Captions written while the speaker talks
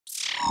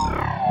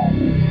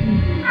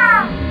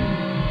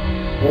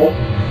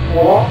Tea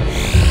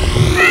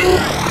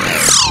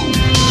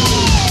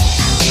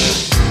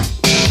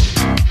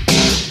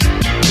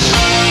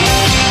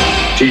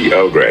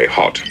Earl Grey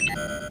hot.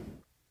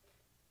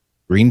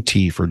 Green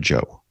tea for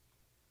Joe.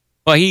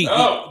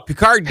 Well,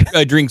 Picard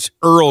drinks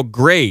Earl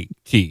Grey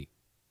tea.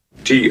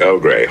 Tea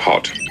Earl Grey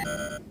hot.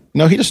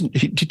 No, he doesn't.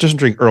 He doesn't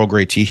drink Earl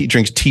Grey tea. He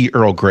drinks tea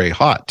Earl Grey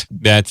hot.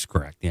 That's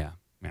correct. Yeah.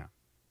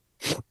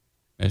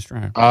 That's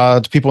right.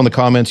 To people in the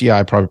comments,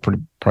 I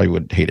probably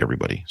would hate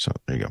everybody. So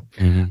there you go.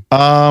 Mm-hmm.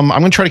 I'm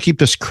going to try to keep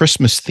this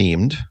Christmas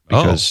themed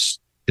because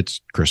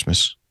it's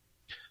Christmas.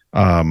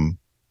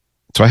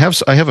 So I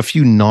have a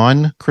few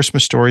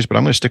non-Christmas stories, but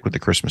I'm going to stick with the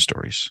Christmas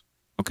stories.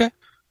 Okay.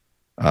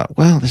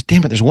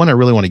 There's one I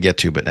really want to get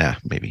to, but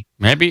maybe.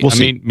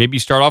 Maybe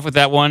start off with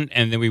that one,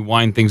 and then we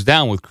wind things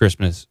down with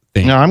Christmas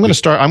things. No, I'm going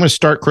to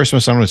start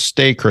Christmas. I'm going to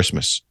stay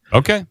Christmas.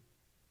 Okay.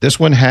 This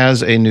one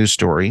has a news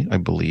story, I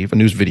believe, a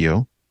news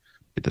video.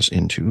 Get this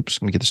in tubes.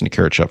 Let me get this into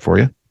Carrot Shop for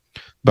you.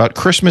 About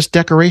Christmas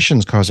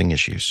decorations causing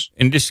issues.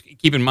 And just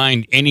keep in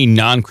mind, any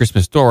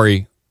non-Christmas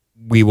story,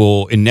 we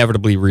will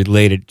inevitably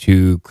relate it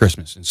to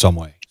Christmas in some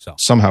way. So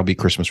somehow be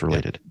Christmas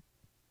related.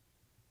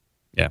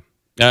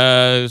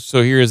 Yeah.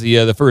 So here's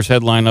the first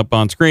headline up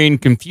on screen.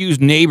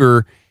 Confused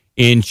neighbor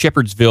in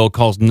Shepherdsville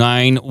calls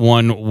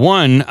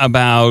 911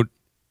 about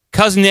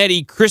Cousin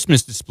Eddie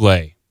Christmas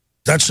display.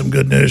 That's some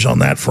good news on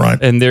that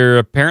front. And there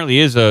apparently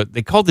is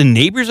they called the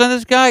neighbors on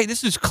this guy.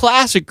 This is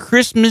classic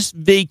Christmas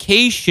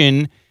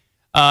vacation.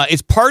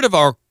 It's part of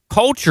our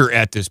culture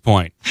at this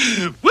point.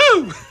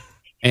 Woo!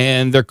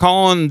 And they're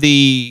calling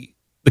the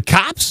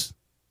cops.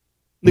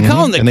 They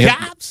call them the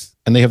cops.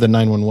 And they have the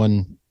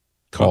 911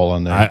 call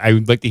on there. I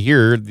would like to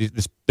hear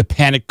the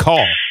panic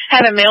call.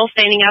 Have a male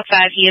standing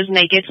outside. He is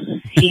naked.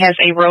 He has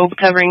a robe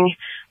covering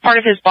part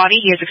of his body.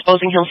 He is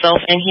exposing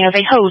himself, and he has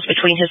a hose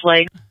between his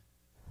legs.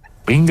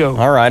 Bingo.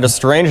 All right, a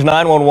strange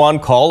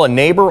 911 call, a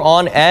neighbor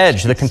on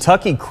edge. The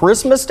Kentucky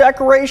Christmas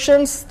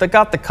decorations that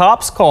got the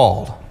cops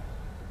called.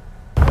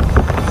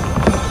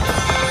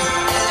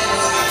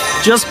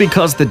 Just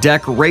because the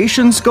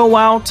decorations go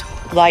out,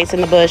 lights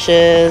in the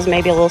bushes,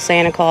 maybe a little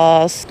Santa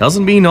Claus,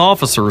 doesn't mean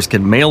officers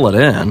can mail it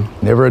in.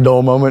 Never a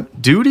dull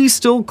moment. Duty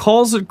still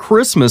calls it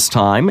Christmas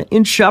time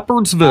in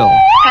Shepherdsville.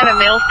 Have a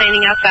male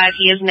standing outside.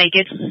 He is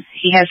naked.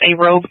 He has a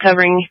robe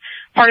covering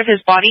part of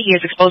his body. He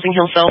is exposing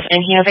himself,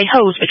 and he has a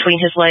hose between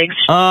his legs.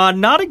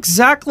 Not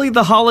exactly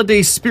the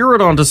holiday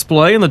spirit on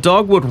display in the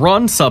Dogwood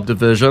Run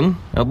subdivision.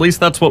 At least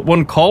that's what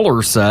one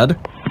caller said.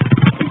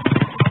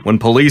 When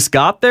police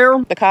got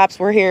there, the cops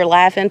were here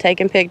laughing,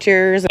 taking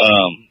pictures.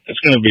 It's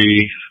going to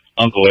be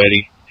Uncle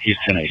Eddie. He's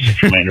 10-8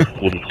 Commander.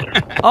 We'll be clear.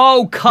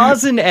 Oh,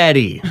 Cousin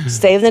Eddie.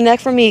 Stave the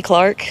neck for me,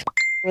 Clark. It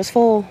was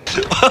full.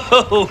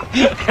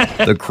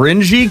 The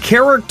cringy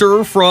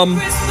character from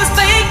Christmas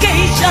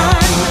Vacation.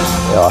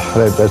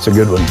 Yeah, that's a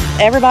good one.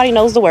 Everybody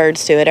knows the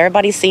words to it.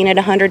 Everybody's seen it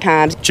 100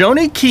 times.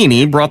 Joni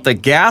Keeney brought the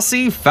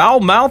gassy,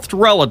 foul-mouthed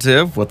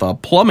relative with a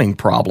plumbing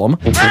problem.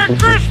 Merry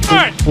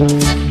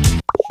Christmas!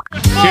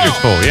 Shitter's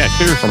full, yeah,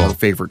 shitter's full. From her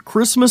favorite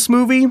Christmas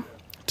movie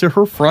to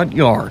her front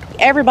yard.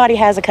 Everybody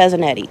has a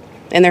Cousin Eddie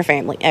in their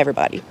family.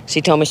 Everybody.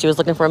 She told me she was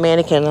looking for a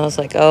mannequin, and I was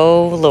like,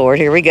 oh, Lord,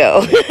 here we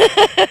go.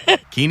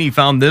 Keeney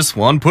found this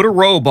one, put a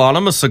robe on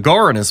him, a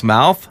cigar in his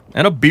mouth,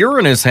 and a beer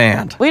in his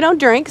hand. We don't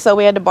drink, so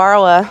we had to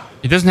borrow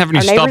He doesn't have any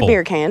our neighbor's stubble.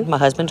 beer can. My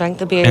husband drank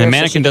the beer. And the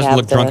mannequin doesn't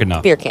look drunk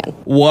enough. Beer can.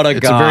 What a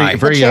guy. It's a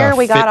very chair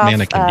we got fit off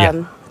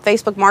mannequin.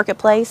 Facebook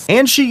Marketplace.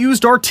 And she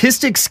used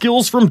artistic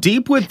skills from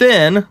deep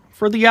within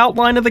for the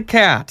outline of the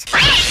cat.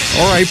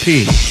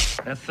 R.I.P.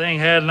 That thing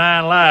had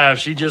 9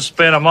 lives. She just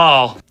spent them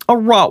all. A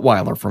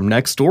Rottweiler from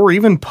next door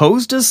even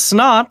posed as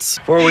Snots.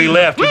 Before we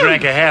left, we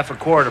drank a half a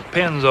quart of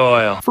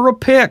Pennzoil. For a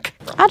pic.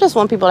 I just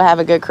want people to have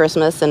a good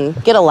Christmas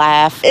and get a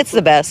laugh. It's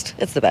the best.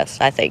 It's the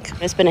best, I think.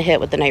 It's been a hit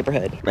with the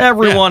neighborhood.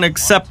 Everyone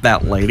except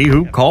that lady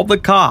who called the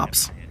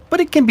cops. But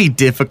it can be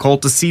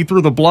difficult to see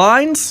through the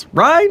blinds,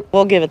 right?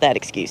 We'll give it that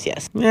excuse,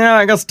 yes. Yeah,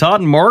 I guess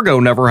Todd and Margot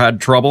never had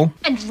trouble.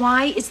 And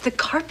why is the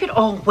carpet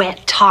all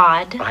wet,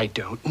 Todd? I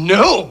don't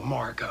know,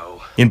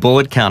 Margot. In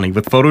Bullitt County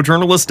with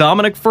photojournalist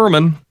Dominic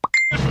Furman,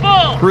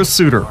 Chris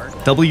Suter,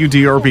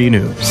 WDRB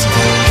News.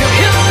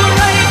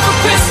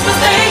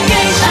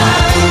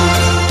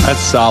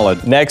 That's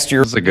solid. Next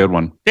year. That's a good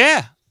one.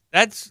 Yeah,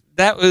 that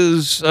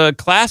was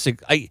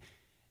classic.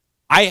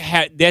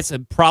 That's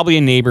probably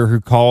a neighbor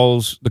who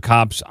calls the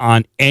cops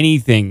on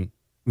anything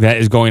that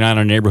is going on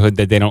in a neighborhood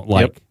that they don't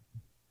like. Yep.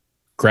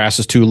 Grass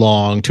is too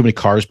long, too many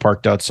cars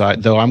parked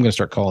outside. Though I'm going to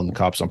start calling the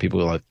cops on people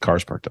who like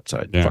cars parked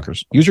outside. Yeah.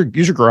 Fuckers. Use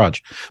your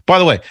garage. By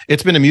the way,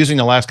 it's been amusing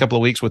the last couple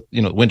of weeks with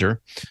winter.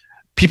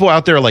 People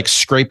out there like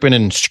scraping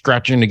and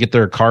scratching to get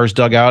their cars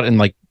dug out,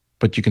 and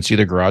but you can see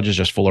their garage is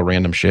just full of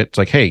random shit. It's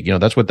like, hey,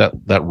 that's what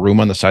that room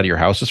on the side of your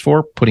house is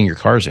for, putting your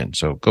cars in.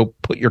 So go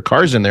put your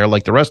cars in there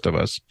like the rest of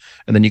us,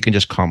 and then you can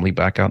just calmly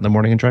back out in the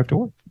morning and drive to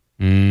work.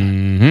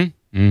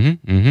 Mm-hmm.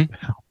 Mm-hmm.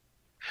 Mm-hmm.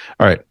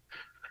 All right.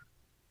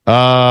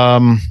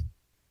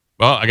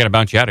 Well, I got to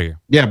bounce you out of here.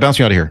 Yeah, bounce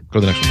me out of here. Go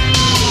to the next one.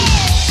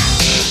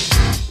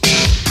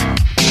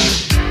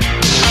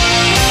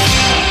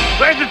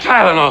 Where's the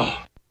Tylenol.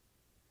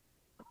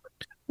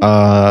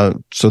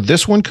 So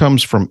this one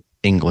comes from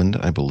England,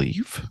 I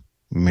believe.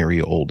 Merry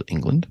old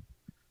England.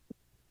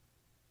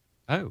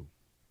 Oh.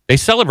 They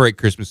celebrate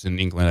Christmas in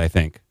England, I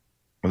think.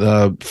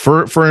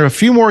 For a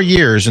few more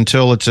years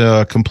until it's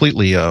a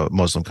completely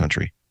Muslim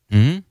country.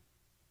 Mm-hmm.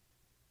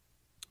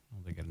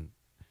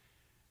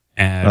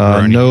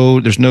 No,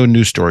 there's no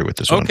news story with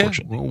this one, okay.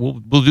 unfortunately.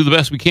 We'll do the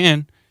best we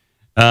can.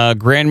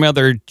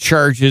 Grandmother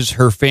charges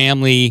her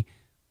family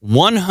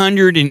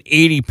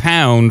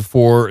 £180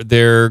 for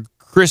their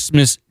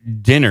Christmas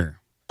dinner.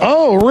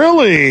 Oh,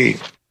 really?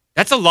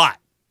 That's a lot.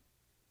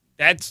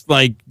 That's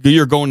like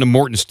you're going to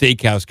Morton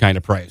Steakhouse kind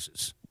of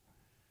prices.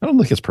 I don't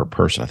think it's per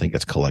person. I think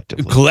it's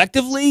collectively.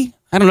 Collectively?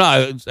 I don't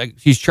know. It's like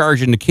she's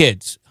charging the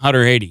kids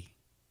 $180.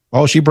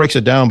 Oh, she breaks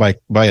it down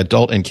by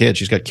adult and kid.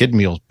 She's got kid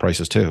meal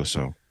prices too.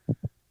 So.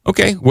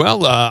 Okay,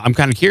 well, I'm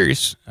kind of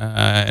curious,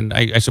 and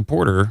I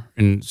support her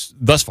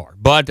thus far.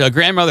 But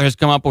grandmother has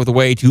come up with a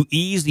way to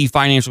ease the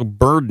financial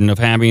burden of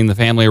having the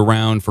family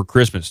around for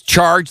Christmas.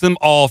 Charge them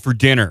all for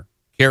dinner.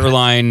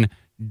 Caroline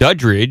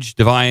Dudridge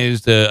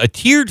devised a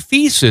tiered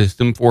fee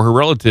system for her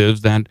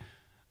relatives that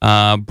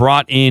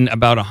brought in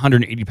about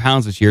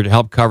 £180 this year to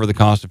help cover the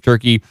cost of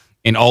turkey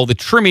and all the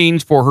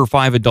trimmings for her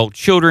 5 adult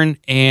children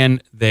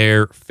and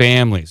their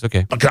families.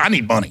 Okay. Okay, I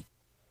need money.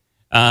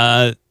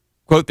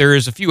 Quote, there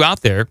is a few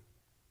out there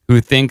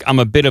who think I'm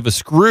a bit of a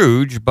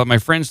Scrooge, but my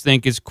friends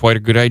think it's quite a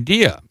good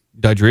idea.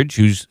 Dudridge,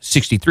 who's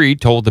 63,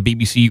 told the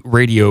BBC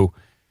Radio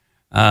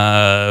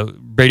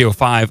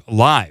 5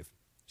 Live.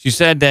 She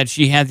said that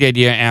she had the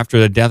idea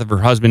after the death of her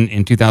husband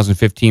in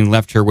 2015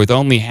 left her with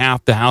only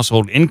half the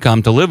household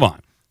income to live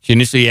on. She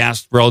initially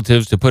asked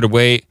relatives to put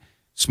away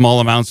small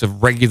amounts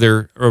of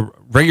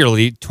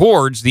regularly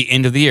towards the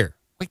end of the year.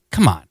 Wait,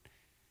 come on.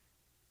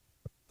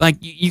 Like,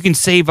 you can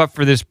save up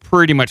for this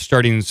pretty much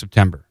starting in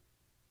September.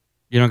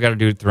 You don't got to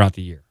do it throughout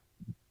the year.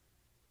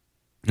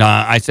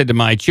 I said to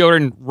my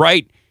children,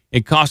 right,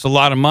 it costs a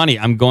lot of money.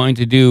 I'm going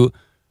to do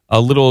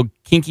a little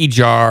kinky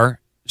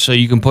jar so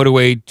you can put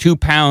away 2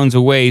 pounds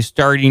away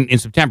starting in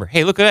September.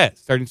 Hey, look at that.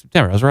 Starting in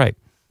September. I was right.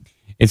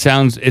 It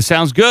sounds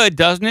good,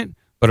 doesn't it?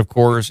 But, of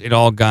course, it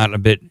all got a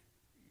bit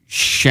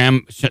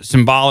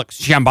shambolic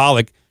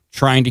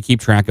trying to keep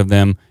track of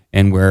them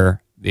and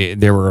where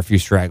there were a few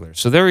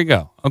stragglers. So there we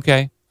go.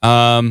 Okay.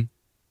 The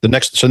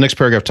next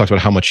paragraph talks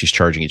about how much she's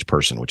charging each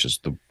person, which is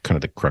the kind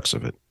of the crux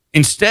of it.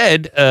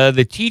 Instead,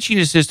 the teaching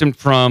assistant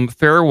from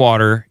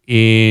Fairwater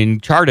in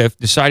Cardiff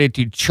decided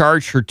to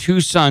charge her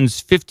 2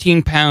 sons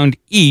 £15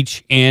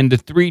 each and the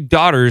 3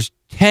 daughters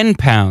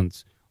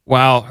 £10,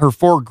 while her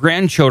 4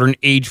 grandchildren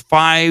aged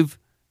 5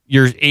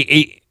 years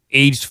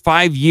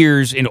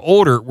and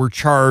older were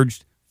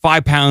charged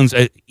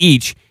 £5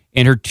 each,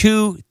 and her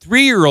 2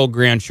 3-year-old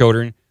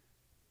grandchildren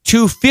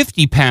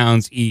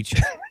 £250 each.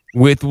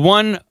 with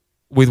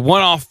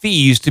one-off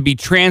fees to be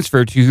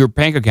transferred to your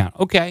bank account.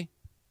 Okay.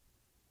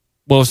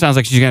 Well, it sounds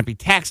like she's going to be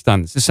taxed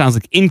on this. This sounds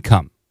like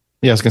income.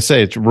 Yeah, I was going to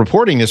say,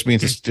 reporting this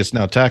means it's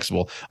now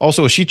taxable.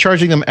 Also, is she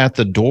charging them at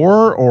the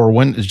door, or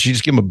when did she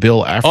just give them a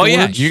bill afterwards? Oh,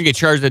 yeah. You're going to get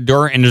charged at the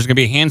door, and there's going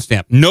to be a hand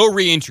stamp. No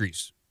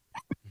re-entries.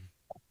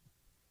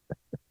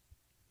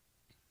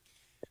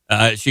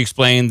 She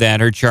explained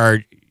that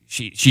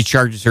she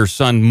charges her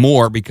son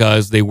more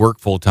because they work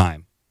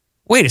full-time.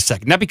 Wait a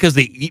second. Not because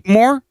they eat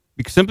more?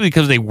 Simply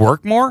because they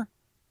work more?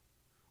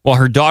 Well,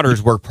 her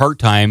daughters work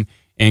part-time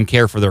and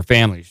care for their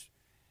families.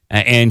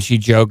 And she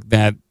joked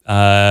that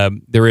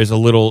there is a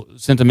little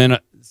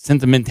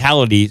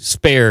sentimentality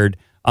spared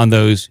on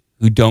those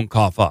who don't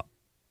cough up.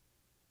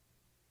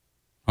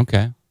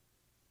 Okay.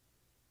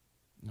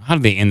 How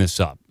do they end this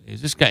up?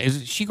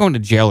 Is she going to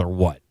jail or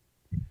what?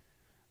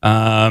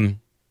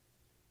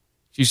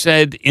 She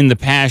said in the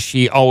past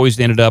she always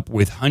ended up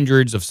with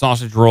hundreds of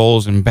sausage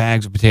rolls and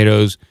bags of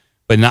potatoes,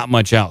 but not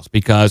much else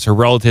because her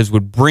relatives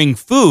would bring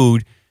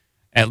food.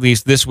 At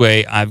least this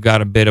way, I've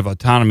got a bit of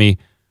autonomy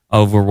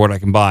over what I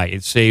can buy.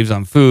 It saves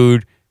on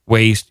food,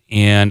 waste,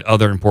 and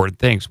other important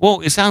things.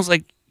 Well, it sounds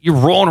like you're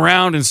rolling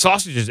around in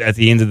sausages at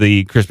the end of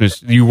the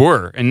Christmas. You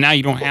were, and now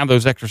you don't have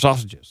those extra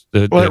sausages.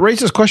 It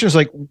raises questions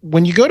like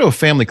when you go to a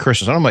family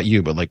Christmas, I don't know about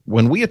you, but like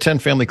when we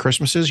attend family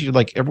Christmases,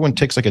 everyone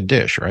takes like a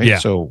dish, right? Yeah.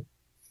 So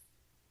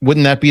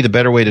wouldn't that be the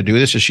better way to do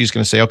this? Is she's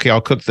going to say, okay,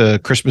 I'll cook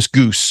the Christmas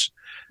goose,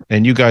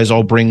 and you guys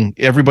all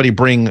everybody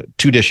bring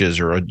 2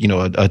 dishes or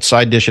a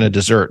side dish and a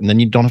dessert, and then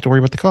you don't have to worry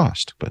about the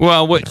cost. But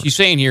what she's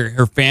saying here,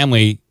 her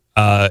family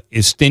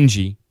is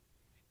stingy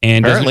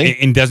and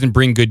doesn't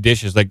bring good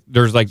dishes. Like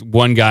there's like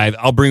one guy,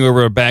 I'll bring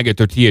over a bag of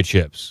tortilla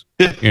chips.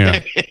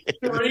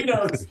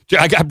 Doritos.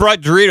 I brought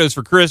Doritos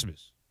for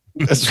Christmas.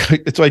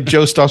 That's why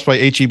Joe stops by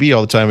HEB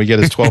all the time and get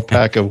his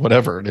 12-pack of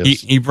whatever it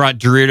is. He brought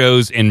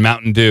Doritos and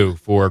Mountain Dew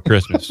for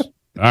Christmas. All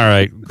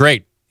right,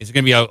 great. It's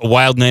going to be a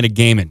wild night of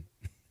gaming.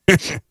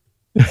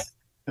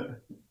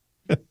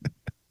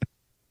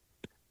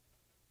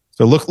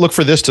 So look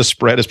for this to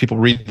spread as people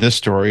read this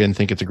story and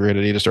think it's a great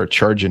idea to start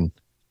charging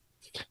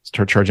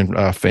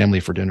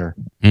family for dinner.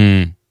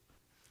 I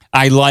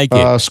like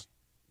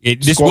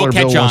it. This will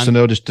catch on. Wants to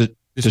know, does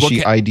Does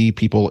she ID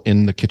people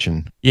in the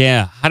kitchen?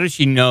 Yeah. How does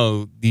she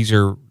know these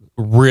are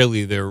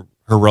really her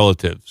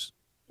relatives?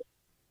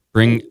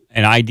 Bring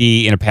an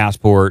ID and a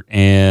passport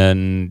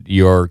and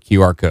your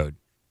QR code,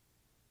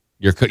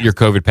 your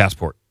COVID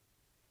passport.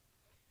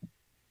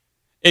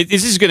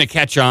 This is going to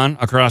catch on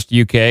across the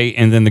UK,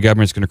 and then the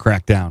government's going to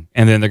crack down,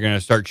 and then they're going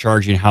to start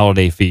charging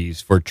holiday fees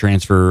for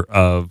transfer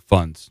of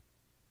funds.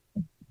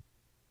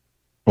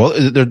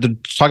 Well, they're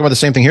talking about the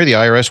same thing here. The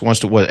IRS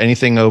wants to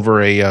anything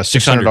over a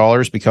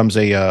 $600 becomes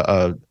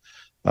a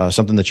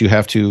something that you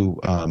have to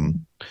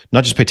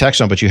not just pay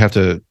tax on, but you have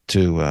to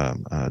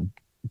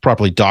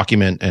properly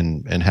document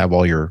and have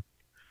all your.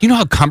 Do you know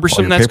how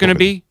cumbersome that's going to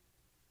be?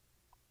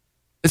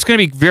 It's going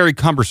to be very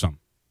cumbersome.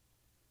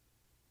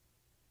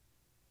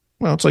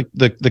 Well, it's like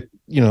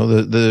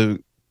the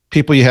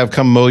people you have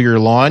come mow your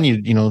lawn.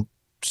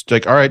 It's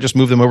like, all right, just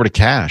move them over to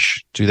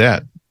cash. Do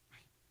that.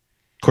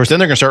 Of course, then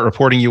they're going to start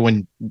reporting you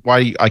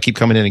why I keep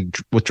coming in and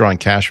withdrawing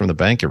cash from the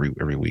bank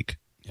every week.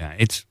 Yeah,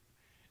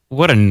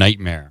 what a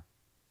nightmare.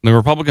 The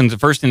Republicans, the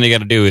first thing they got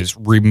to do is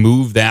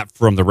remove that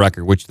from the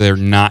record, which they're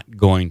not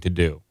going to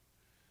do.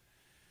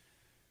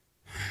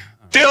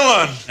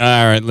 Dylan!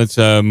 All right, let's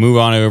move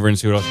on over and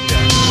see what else we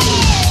got.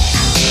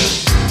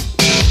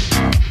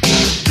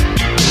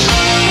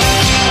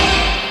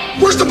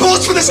 Where's the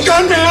bullets for this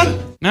gun,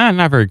 man? Nah,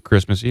 not very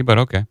Christmassy, but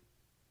okay.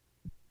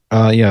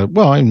 Yeah.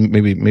 Well,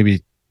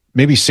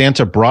 maybe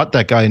Santa brought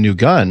that guy a new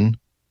gun,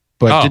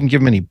 but didn't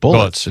give him any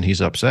bullets, and he's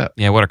upset.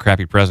 Yeah, what a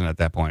crappy present at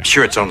that point.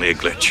 Sure, it's only a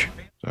glitch.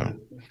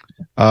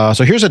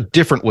 So here's a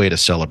different way to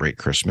celebrate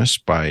Christmas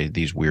by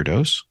these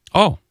weirdos.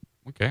 Oh,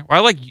 okay. Well,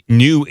 I like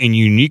new and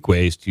unique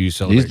ways to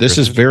celebrate This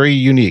is very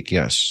unique,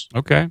 yes.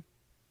 Okay.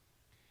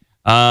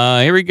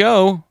 Here we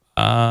go.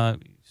 Let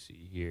me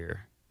see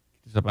here.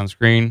 It's up on the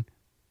screen.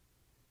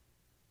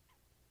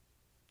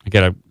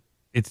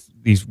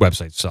 These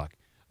websites suck.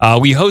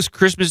 We host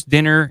Christmas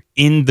dinner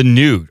in the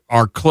nude.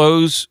 Our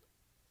clothed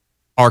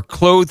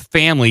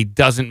family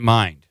doesn't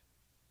mind.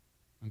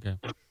 Okay.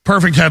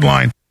 Perfect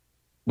headline.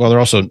 Well, they're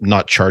also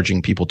not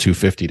charging people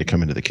 $2.50 to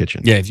come into the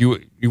kitchen. Yeah, if you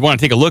want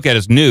to take a look at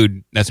his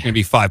nude, that's going to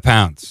be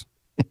 £5.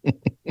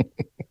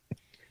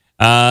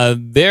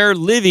 They're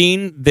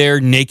living their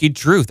naked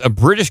truth. A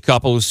British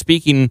couple is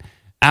speaking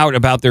out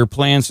about their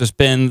plans to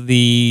spend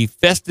the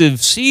festive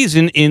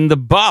season in the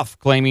buff,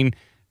 claiming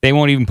they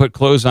won't even put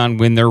clothes on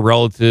when their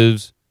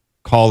relatives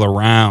call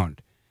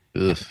around.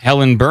 Ugh.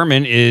 Helen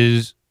Berman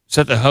is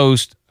set to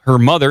host her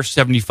mother,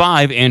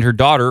 75, and her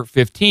daughter,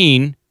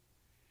 15,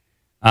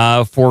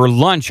 for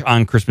lunch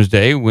on Christmas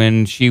Day,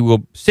 when she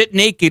will sit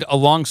naked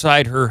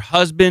alongside her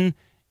husband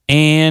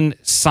and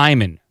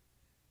Simon.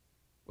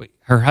 Wait,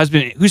 her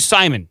husband, who's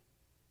Simon?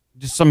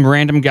 Just some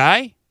random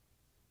guy?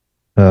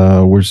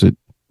 Where's it?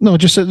 No, it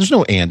just says there's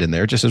no and in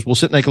there. It just says we'll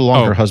sit naked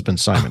along her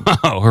husband Simon.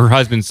 Oh, her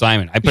husband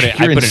Simon.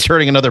 You're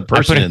inserting another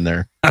person in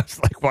there. I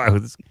was like, wow,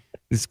 this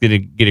is going to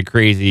get a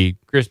crazy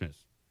Christmas.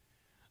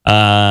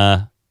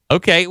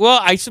 Okay, well,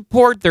 I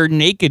support their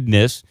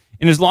nakedness,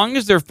 and as long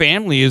as their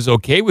family is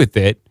okay with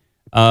it,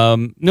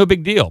 no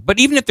big deal. But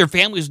even if their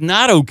family is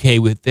not okay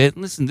with it,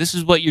 listen, this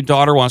is what your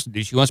daughter wants to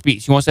do. She wants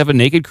to have a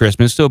naked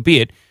Christmas, so be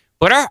it.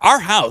 But our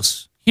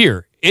house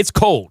here, it's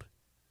cold.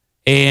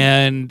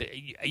 And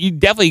you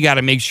definitely got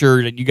to make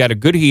sure that you got a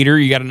good heater,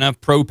 you got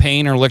enough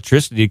propane or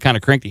electricity to kind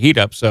of crank the heat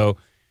up so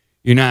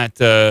you're not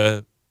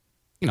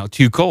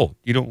too cold.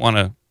 You don't want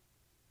to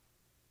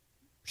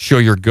show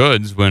your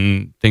goods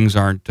when things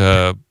aren't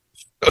when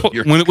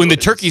the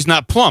turkey's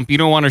not plump. You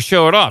don't want to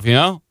show it off,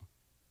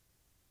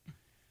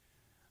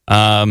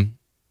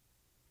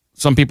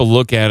 Some people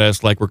look at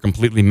us like we're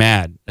completely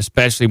mad,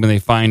 especially when they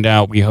find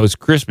out we host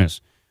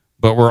Christmas.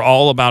 But we're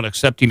all about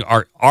accepting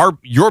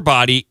your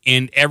body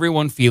and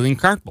everyone feeling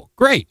comfortable.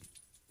 Great.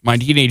 My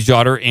teenage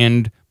daughter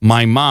and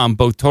my mom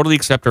both totally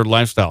accept our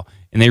lifestyle,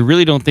 and they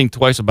really don't think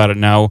twice about it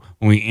now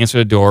when we answer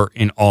the door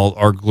in all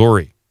our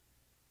glory.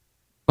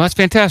 Well, that's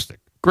fantastic.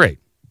 Great.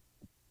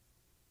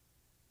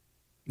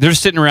 They're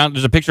sitting around.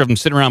 There's a picture of them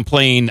sitting around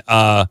playing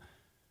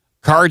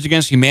Cards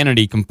Against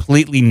Humanity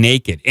completely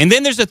naked. And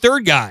then there's a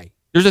third guy.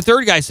 There's a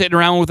third guy sitting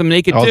around with them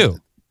naked too.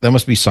 That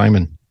must be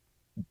Simon.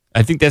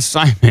 I think that's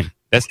Simon.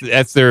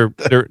 That's their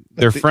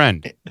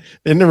friend.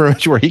 They never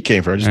mentioned where he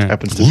came from. It just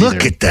happens to be there.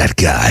 Look at that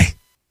guy.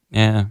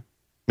 Yeah.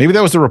 Maybe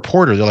that was the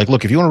reporter. They're like,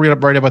 look, if you want to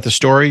write about the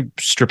story,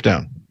 strip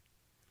down.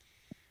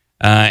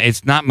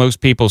 It's not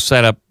most people's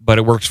setup, but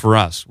it works for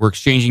us. We're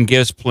exchanging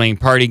gifts, playing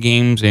party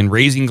games, and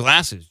raising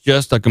glasses.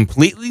 Just a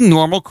completely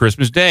normal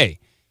Christmas day.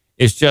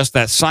 It's just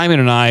that Simon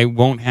and I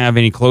won't have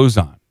any clothes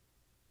on.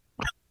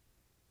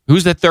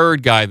 Who's the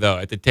third guy, though,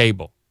 at the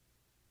table?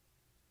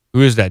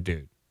 Who is that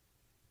dude?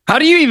 How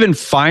do you even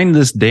find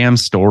this damn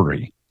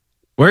story?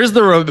 Where's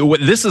the...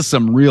 This is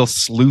some real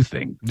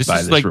sleuthing by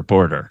this like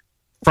reporter.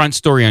 Front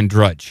story on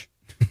Drudge.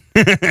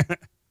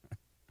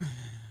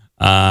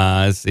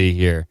 Let's see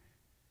here.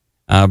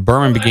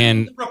 Berman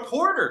began... The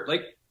reporter,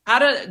 how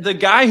did the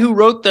guy who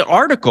wrote the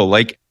article,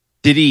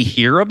 did he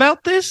hear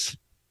about this?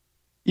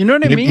 You know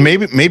what I mean?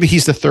 Maybe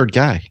he's the third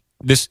guy.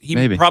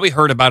 He probably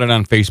heard about it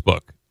on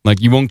Facebook.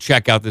 Like, you won't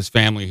check out this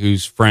family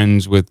who's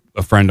friends with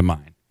a friend of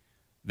mine.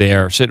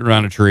 They're sitting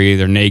around a tree.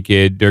 They're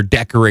naked. They're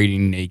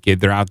decorating naked.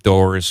 They're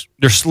outdoors.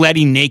 They're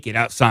sledding naked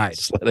outside.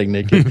 Sledding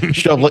naked.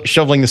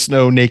 Shoveling the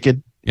snow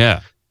naked.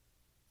 Yeah.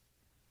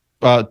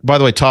 By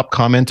the way, top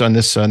comment on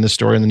this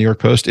story in the New York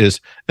Post is,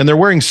 and they're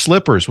wearing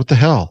slippers. What the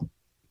hell?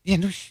 Yeah,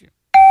 no shit.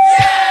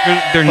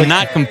 They're like,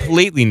 not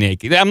completely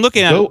naked. I'm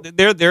looking at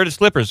they're the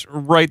slippers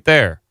right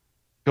there.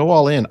 Go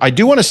all in. I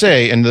do want to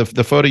say, and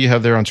the photo you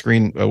have there on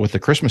screen with the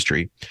Christmas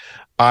tree,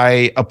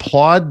 I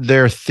applaud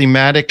their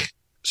thematic,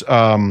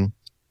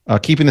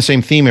 keeping the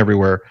same theme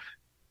everywhere,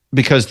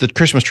 because the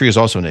Christmas tree is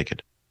also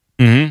naked.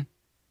 Mm-hmm.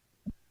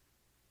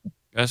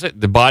 That's it.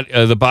 The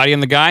body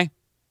on the guy,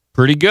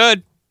 pretty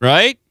good,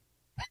 right?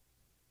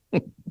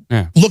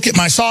 Yeah. Look at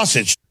my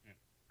sausage.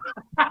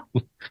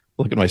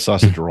 Look at my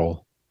sausage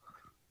roll.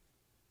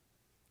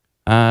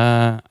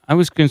 I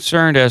was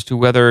concerned as to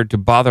whether to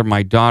bother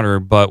my daughter,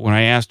 but when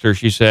I asked her,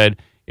 she said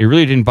it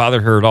really didn't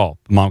bother her at all.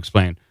 The mom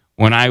explained.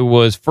 When I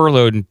was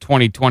furloughed in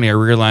 2020, I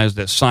realized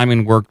that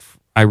Simon worked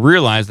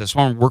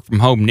from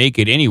home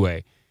naked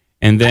anyway,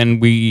 and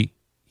then he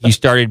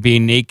started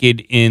being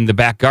naked in the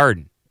back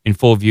garden in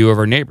full view of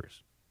our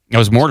neighbors. I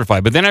was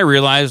mortified, but then I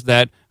realized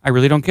that I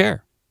really don't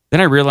care.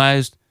 Then I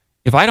realized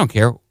if I don't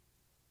care,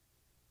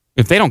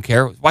 if they don't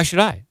care, why should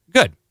I?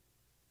 Good.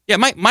 Yeah,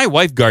 my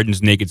wife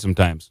gardens naked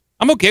sometimes.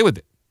 I'm okay with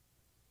it.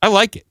 I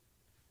like it.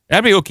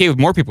 I'd be okay if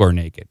more people are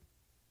naked.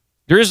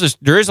 There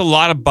is a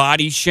lot of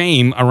body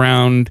shame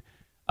around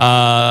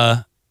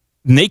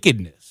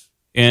nakedness,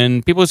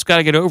 and people just got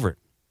to get over it.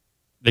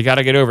 They got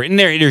to get over it. And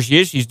there she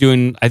is. She's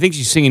doing, I think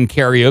she's singing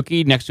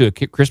karaoke next to a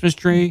Christmas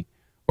tree,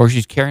 or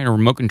she's carrying a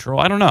remote control.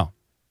 I don't know.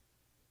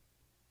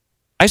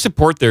 I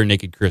support their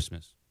naked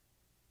Christmas.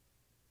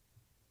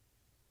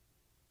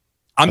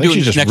 I think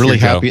she's just really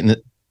happy in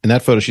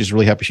that photo. She's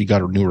really happy she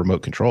got her new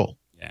remote control.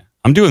 Yeah,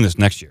 I'm doing this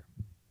next year.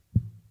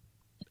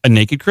 A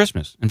naked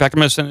Christmas. In fact, I'm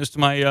going to send this to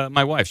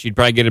my wife. She'd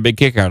probably get a big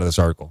kick out of this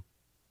article.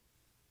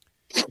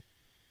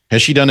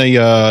 Has she done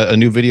a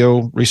new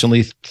video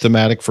recently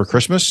thematic for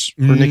Christmas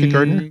for Naked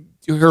Gardener?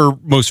 Her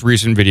most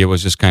recent video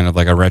was just kind of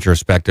like a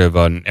retrospective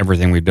on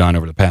everything we've done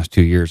over the past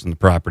 2 years on the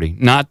property.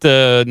 Not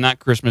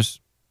Christmas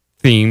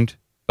themed,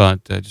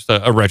 but just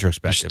a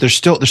retrospective. There's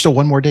still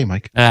one more day,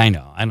 Mike. I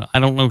know. I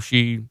don't know if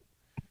she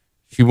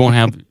won't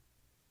have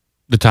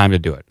the time to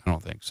do it. I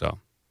don't think so.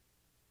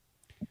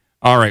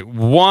 All right,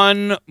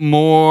 one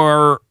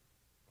more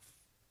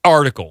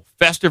article,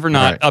 festive or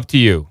not, up to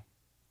you.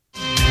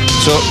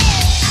 So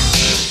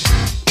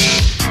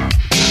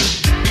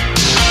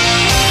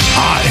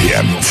I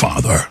am your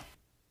father.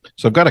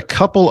 So I've got a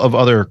couple of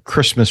other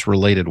Christmas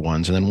related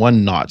ones and then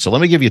one not. So let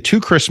me give you two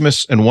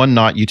Christmas and one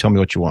not. You tell me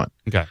what you want.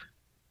 Okay.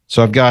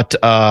 So I've got,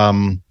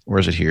 where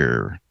is it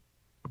here?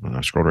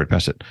 I scrolled right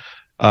past it.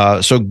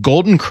 So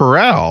Golden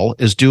Corral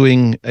is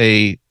doing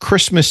a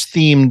Christmas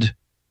themed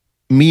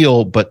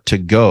meal, but to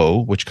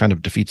go, which kind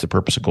of defeats the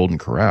purpose of Golden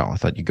Corral. I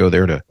thought you go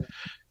there to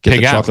get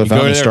the chocolate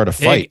fountain and start a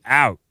fight.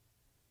 Out.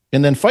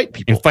 And then fight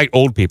people. And fight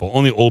old people.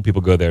 Only old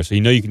people go there. So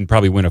you know you can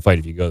probably win a fight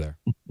if you go there.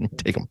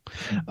 Take them.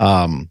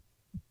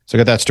 So I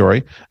got that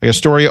story. I got a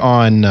story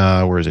on,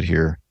 where is it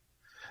here?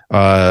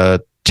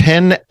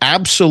 10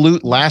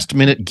 absolute last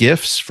minute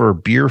gifts for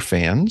beer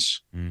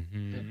fans.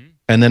 Mm-hmm.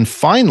 And then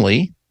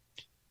finally,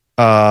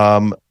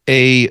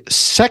 a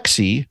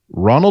sexy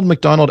Ronald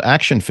McDonald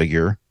action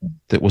figure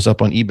that was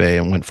up on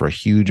eBay and went for a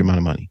huge amount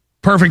of money.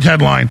 Perfect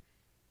headline.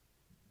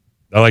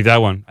 I like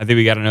that one. I think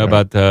we got to know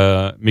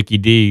about Mickey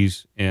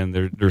D's and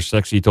their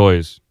sexy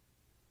toys.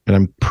 And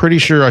I'm pretty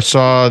sure I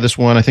saw this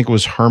one. I think it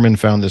was Herman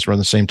found this around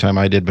the same time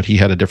I did, but he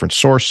had a different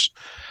source.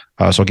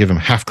 So I'll give him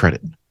half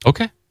credit.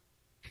 Okay.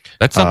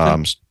 That's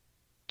something.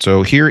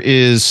 So here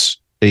is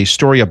a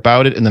story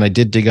about it. And then I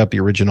did dig up the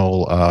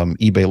original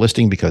eBay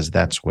listing because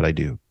that's what I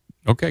do.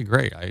 Okay,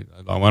 great. I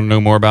want to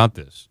know more about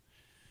this.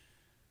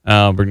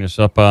 I'll bring this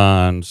up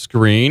on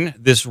screen.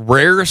 This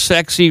rare,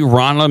 sexy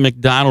Ronald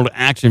McDonald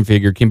action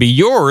figure can be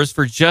yours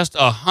for just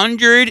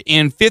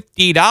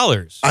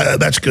 $150.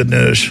 That's good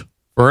news.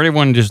 For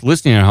anyone just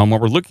listening at home, what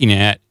we're looking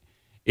at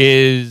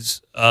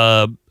is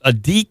a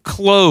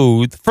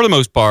declothed, for the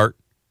most part,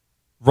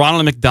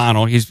 Ronald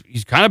McDonald. He's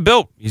kind of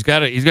built. He's got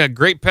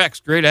great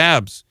pecs, great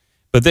abs,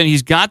 but then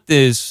he's got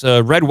this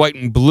red, white,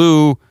 and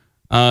blue.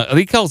 Are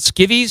they called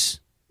skivvies?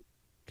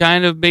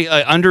 Kind of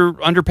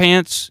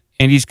underpants,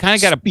 and he's kind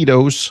of got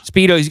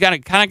Speedo. He's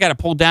got to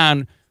pull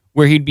down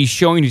where he'd be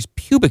showing his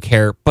pubic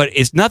hair, but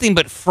it's nothing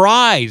but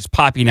fries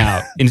popping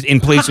out in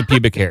place of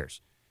pubic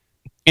hairs.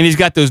 And he's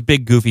got those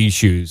big goofy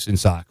shoes and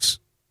socks.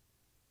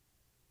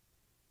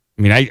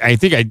 I mean, I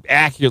think I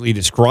accurately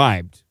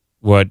described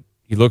what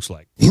he looks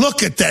like.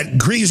 Look at that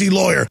greasy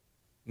lawyer.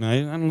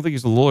 I don't think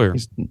he's a lawyer.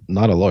 He's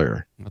not a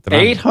lawyer.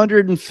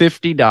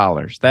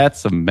 $850.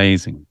 That's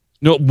amazing.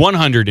 No,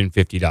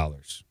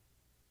 $150.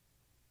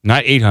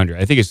 Not $800.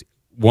 I think it's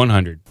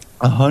 $100.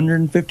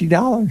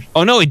 $150.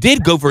 Oh no, it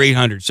did go for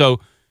 $800. So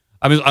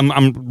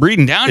I'm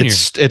reading down here.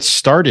 It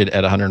started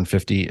at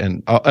 150,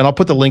 and I'll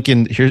put the link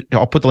in here.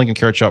 I'll put the link in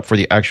Carrot Shop for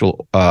the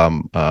actual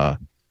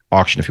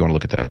auction if you want to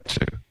look at that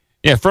too.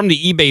 Yeah, from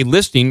the eBay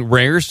listing,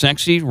 rare,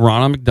 sexy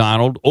Ronald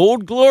McDonald,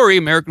 Old Glory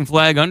American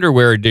Flag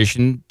Underwear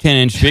Edition,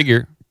 10-inch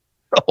figure.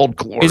 Old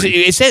Glory.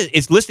 It says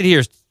it's listed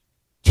here as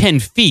 10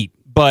 feet,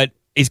 but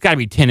it's got to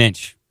be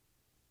 10-inch.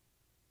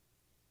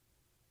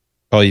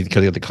 Oh, because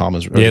they got the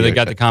commas. Yeah, they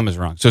got the commas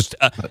wrong. So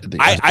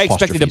I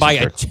expected to buy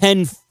a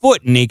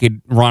 10-foot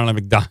naked Ronald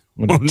McDonald.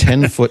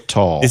 10-foot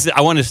tall. I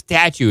want a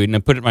statue and I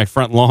put it in my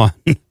front lawn.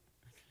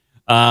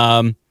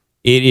 It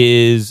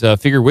is a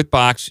figure with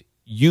box.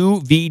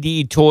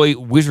 UVD toy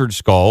wizard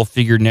skull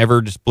figure never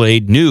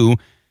displayed, new,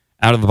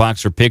 out of the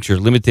box for picture,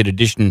 limited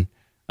edition,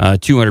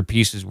 200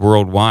 pieces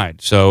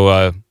worldwide.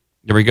 So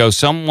there we go.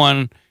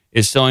 Someone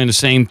is selling the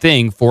same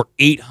thing for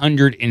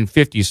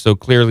 $850. So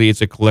clearly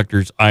it's a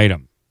collector's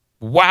item.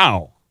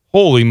 Wow.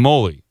 Holy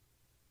moly.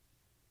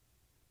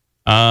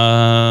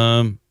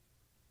 I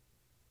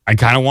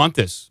kind of want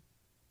this.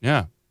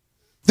 Yeah.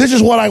 This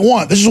is what I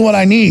want. This is what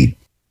I need.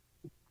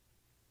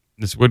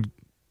 This would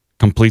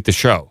complete the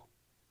show.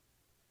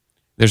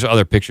 There's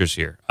other pictures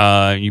here.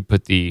 You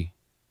put the...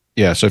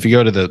 Yeah, so if you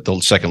go to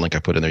the second link I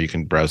put in there, you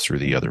can browse through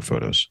the other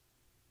photos.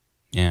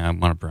 Yeah, I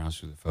want to browse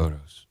through the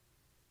photos.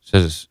 It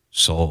says it's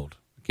sold.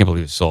 I can't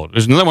believe it's sold.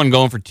 There's another one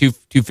going for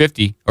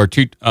 $250 or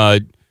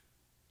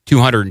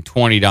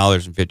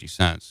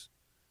 $220.50.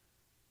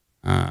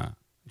 I'm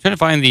trying to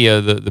find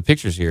the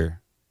pictures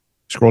here.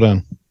 Scroll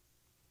down.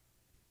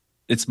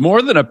 It's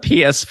more than a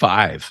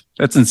PS5.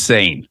 That's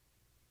insane.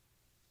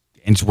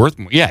 And it's worth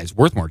more. Yeah, it's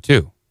worth more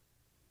too.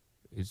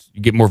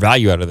 You get more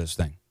value out of this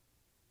thing.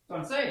 So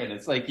I'm saying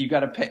it's like you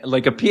got to pay.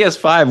 Like a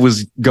PS5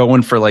 was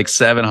going for like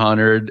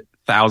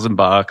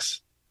 $700,000.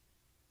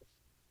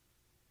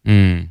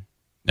 I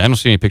don't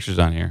see any pictures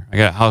on here. I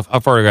got how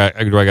far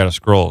do I got to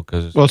scroll?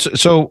 Because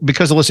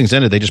because the listing's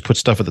ended, they just put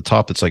stuff at the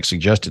top that's like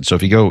suggested. So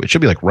if you go, it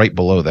should be like right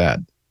below that.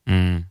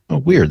 Oh,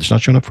 weird! It's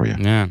not showing up for you.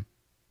 Yeah.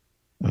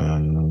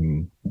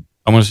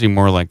 I want to see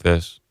more like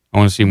this. I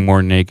want to see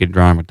more naked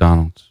Ronald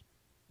McDonald's.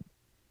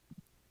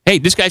 Hey,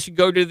 this guy should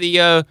go to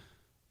the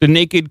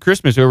Naked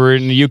Christmas over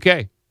in the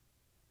UK.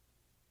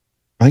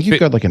 I think you've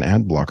got like an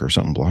ad blocker or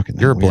something blocking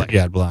that. You're a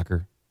ad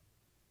blocker.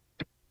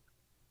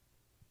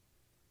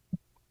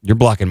 You're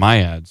blocking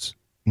my ads.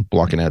 I'm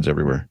blocking ads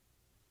everywhere.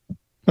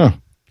 Huh.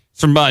 It's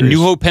from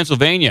New Hope,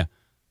 Pennsylvania,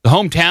 the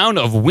hometown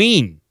of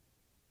Ween.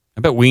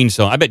 I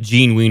bet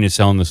Gene Ween is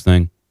selling this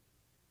thing.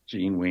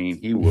 Gene Ween,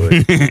 he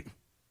would.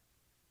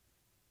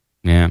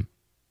 Yeah,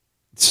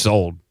 it's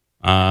sold.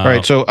 All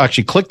right, so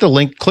actually click the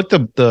link, click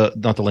the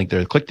not the link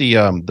there, click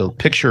the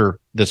picture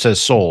that says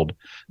sold.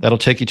 That'll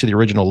take you to the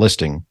original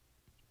listing.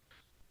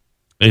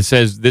 It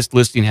says this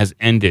listing has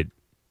ended.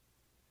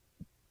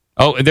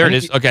 Oh, there it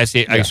is. Okay, I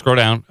see it. I can scroll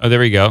down. Oh, there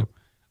we go.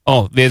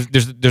 Oh, there's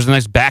a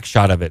nice back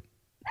shot of it.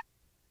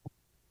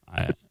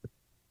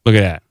 Look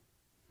at that.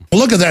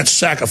 Look at that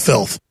sack of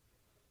filth.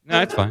 No,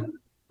 that's fine.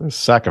 A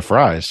sack of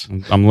fries.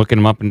 I'm looking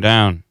him up and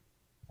down.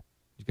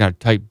 He's got a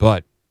tight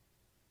butt.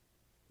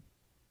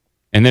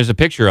 And there's a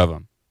picture of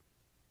him.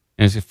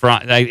 And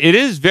it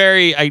is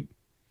very,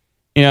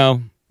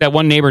 that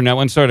one neighbor, that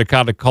one started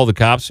to call the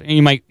cops. And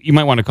you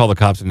might want to call the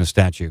cops on this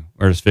statue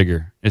or this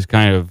figure. It's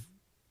kind of,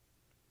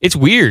 it's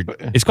weird.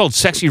 It's called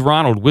Sexy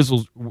Ronald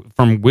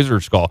from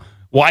Wizard Skull.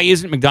 Why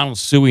isn't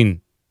McDonald's suing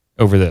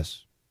over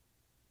this?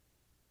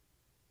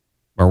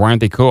 Or why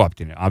aren't they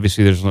co-opting it?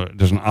 Obviously,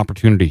 there's an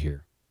opportunity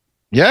here.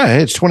 Yeah,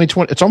 it's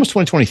 2020. It's almost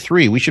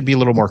 2023. We should be a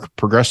little more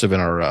progressive in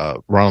our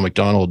Ronald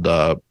McDonald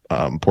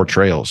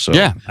portrayals. So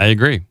yeah, I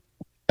agree.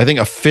 I think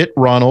a fit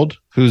Ronald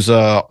who's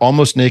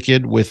almost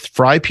naked with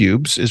fry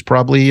pubes is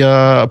probably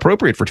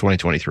appropriate for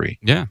 2023.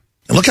 Yeah,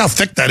 and look how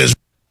thick that is.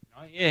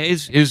 Yeah,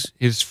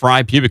 his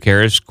fry pubic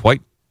hair is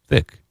quite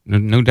thick.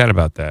 No doubt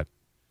about that.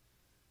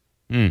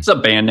 It's a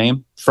band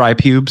name, Fry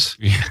Pubes.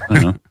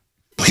 Yeah.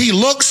 He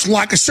looks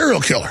like a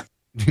serial killer.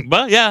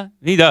 Well, yeah,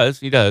 he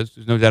does.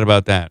 There's no doubt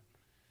about that.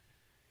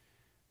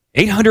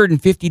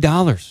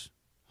 $850.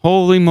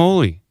 Holy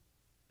moly.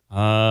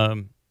 I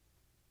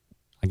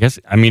guess,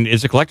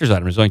 it's a collector's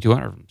item. There's only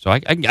 200 of them. So I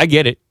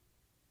get it.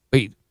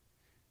 Wait,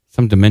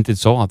 some demented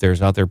soul out there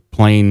is out there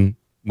playing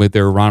with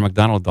their Ronald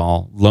McDonald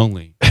doll,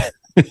 lonely,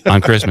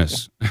 on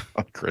Christmas.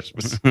 On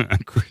Christmas.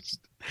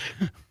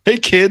 Hey,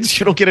 kids,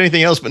 you don't get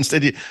anything else, but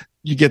instead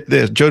you get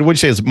this. Joe, what would you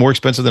say is more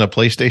expensive than a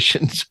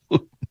PlayStation?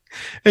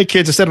 Hey,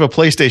 kids, instead of a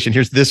PlayStation,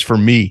 here's this for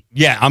me.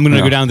 Yeah, I'm going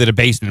to go down to the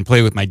basement and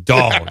play with my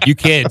doll. You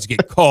kids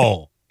get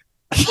coal.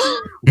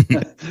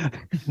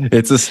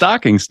 It's a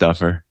stocking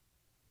stuffer.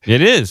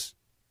 It is.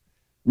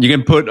 You can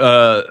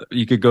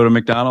you could go to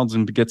McDonald's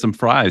and get some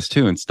fries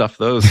too and stuff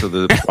those so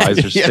the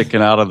fries are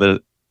sticking out of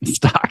the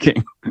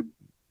stocking.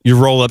 You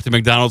roll up to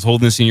McDonald's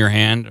holding this in your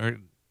hand, or they're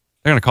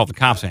going to call the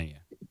cops on you.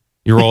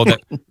 You roll that.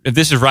 If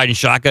this is riding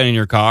shotgun in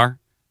your car,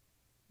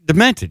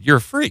 demented. You're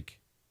a freak.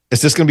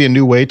 Is this going to be a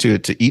new way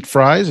to eat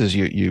fries? Is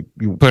you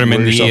put them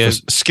in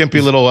the skimpy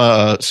little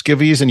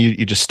skivvies and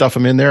you just stuff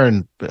them in there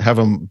and have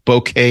them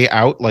bouquet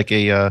out like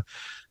a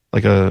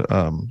like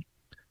a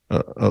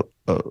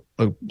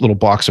little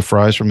box of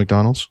fries from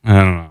McDonald's?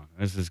 I don't know.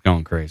 This is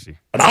going crazy.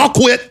 But I'll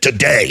quit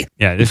today.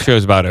 Yeah, this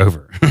show's about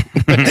over.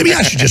 Maybe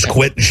I should just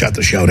quit and shut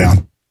the show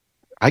down.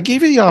 I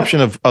gave you the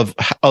option of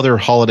other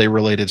holiday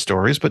related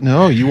stories, but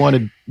no, you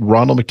wanted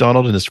Ronald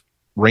McDonald and his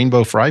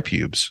rainbow fry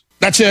pubes.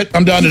 That's it.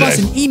 I'm done Give today. us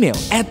an email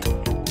at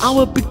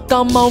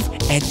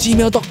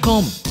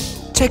ourbigdumbmouth@gmail.com.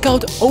 Check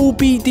out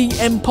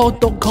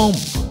obdmpod.com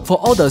for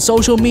all the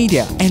social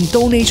media and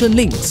donation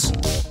links.